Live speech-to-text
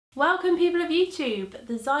Welcome people of YouTube!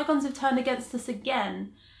 The Zygons have turned against us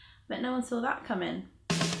again, but no one saw that coming.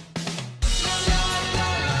 To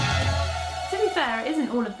be fair, it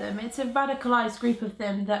isn't all of them, it's a radicalised group of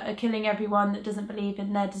them that are killing everyone that doesn't believe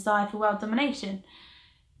in their desire for world domination.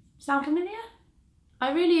 Sound familiar?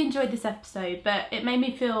 I really enjoyed this episode, but it made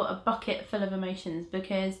me feel a bucket full of emotions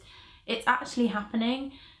because it's actually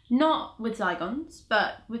happening, not with Zygons,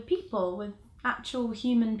 but with people, with actual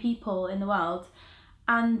human people in the world.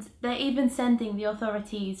 And they're even sending the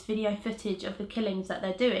authorities video footage of the killings that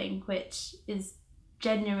they're doing, which is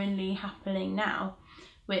genuinely happening now,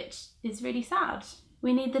 which is really sad.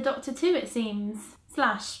 We need the Doctor too, it seems,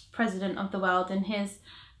 / President of the World in his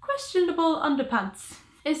questionable underpants.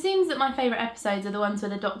 It seems that my favourite episodes are the ones where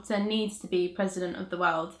the Doctor needs to be President of the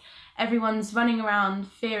World. Everyone's running around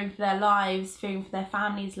fearing for their lives, fearing for their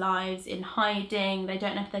families' lives, in hiding, they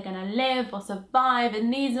don't know if they're going to live or survive,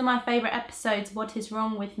 and these are my favourite episodes. What is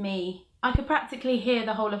wrong with me? I could practically hear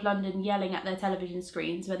the whole of London yelling at their television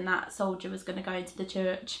screens when that soldier was going to go into the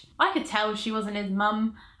church. I could tell she wasn't his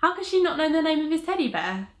mum. How could she not know the name of his teddy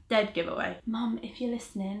bear? Dead giveaway. Mum, if you're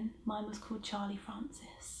listening, mine was called Charlie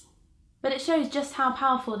Francis. But it shows just how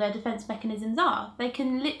powerful their defence mechanisms are. They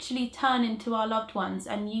can literally turn into our loved ones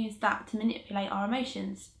and use that to manipulate our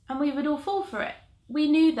emotions. And we would all fall for it. We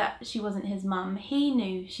knew that she wasn't his mum, he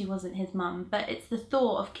knew she wasn't his mum, but it's the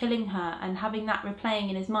thought of killing her and having that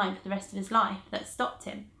replaying in his mind for the rest of his life that stopped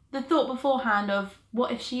him. The thought beforehand of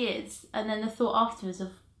what if she is, and then the thought afterwards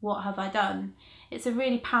of what have I done. It's a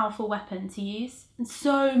really powerful weapon to use. And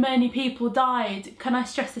so many people died. Can I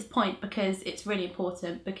stress this point because it's really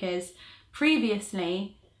important, because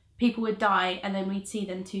previously people would die and then we'd see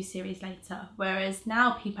them 2 series later, whereas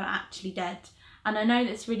now people are actually dead. And I know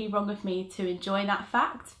that's really wrong of me to enjoy that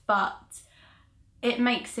fact, but it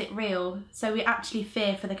makes it real. So we actually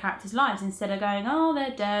fear for the characters' lives instead of going, oh,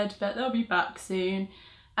 they're dead, but they'll be back soon.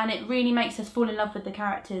 And it really makes us fall in love with the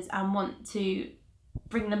characters and want to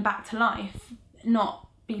bring them back to life, not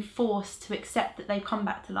be forced to accept that they've come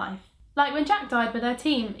back to life. Like when Jack died with her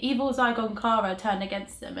team, evil Zygon Clara turned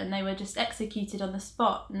against them and they were just executed on the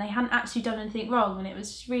spot and they hadn't actually done anything wrong, and it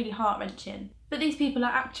was just really heart-wrenching. But these people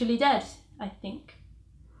are actually dead, I think.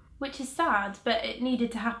 Which is sad, but it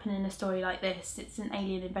needed to happen in a story like this. It's an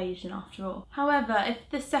alien invasion after all. However, if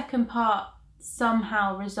the second part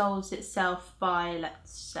somehow resolves itself by,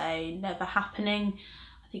 let's say, never happening,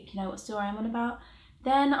 I think you know what story I'm on about,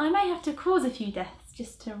 then I may have to cause a few deaths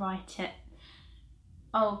just to write it.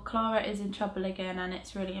 Oh, Clara is in trouble again, and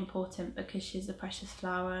it's really important because she's a precious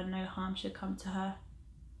flower and no harm should come to her.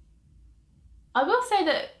 I will say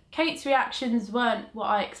that Kate's reactions weren't what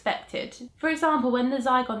I expected. For example, when the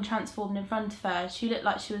Zygon transformed in front of her, she looked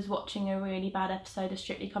like she was watching a really bad episode of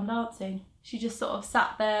Strictly Come Dancing. She just sort of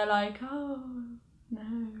sat there like, oh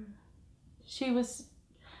no. She was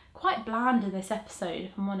quite bland in this episode,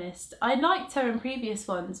 if I'm honest. I liked her in previous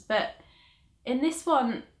ones, but in this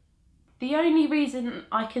one, the only reason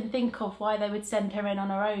I can think of why they would send her in on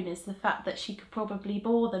her own is the fact that she could probably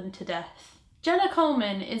bore them to death. Jenna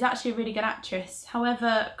Coleman is actually a really good actress,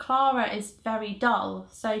 however Clara is very dull,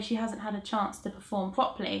 so she hasn't had a chance to perform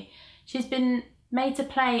properly. She's been made to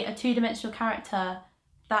play a 2-dimensional character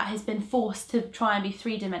that has been forced to try and be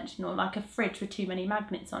 3-dimensional, like a fridge with too many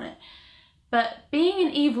magnets on it. But being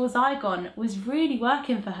an evil Zygon was really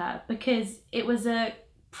working for her because it was a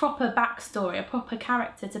proper backstory, a proper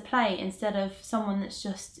character to play instead of someone that's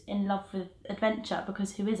just in love with adventure,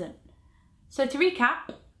 because who isn't? So to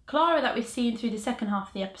recap, Clara that we've seen through the second half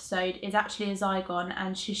of the episode is actually a Zygon,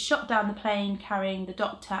 and she's shot down the plane carrying the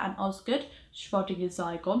Doctor and Osgood, Schrodinger's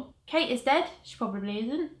Zygon. Kate is dead, she probably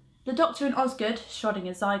isn't. The Doctor and Osgood,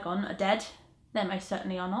 Schrodinger's Zygon, are dead. They most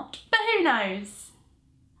certainly are not, but who knows?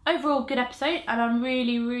 Overall, good episode, and I'm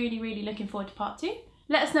really looking forward to part 2.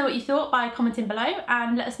 Let us know what you thought by commenting below,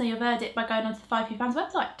 and let us know your verdict by going onto the FiveWhoFans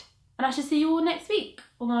website. And I shall see you all next week,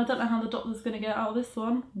 although I don't know how the Doctor's going to get out of this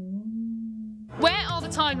one. Where are the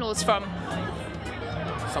Time Lords from?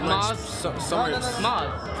 Mars.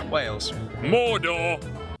 Mars. Wales. Mordor!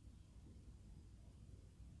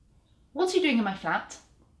 What are you doing in my flat?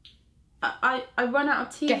 I run out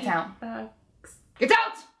of tea. Get out. Bags. Get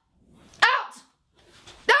out!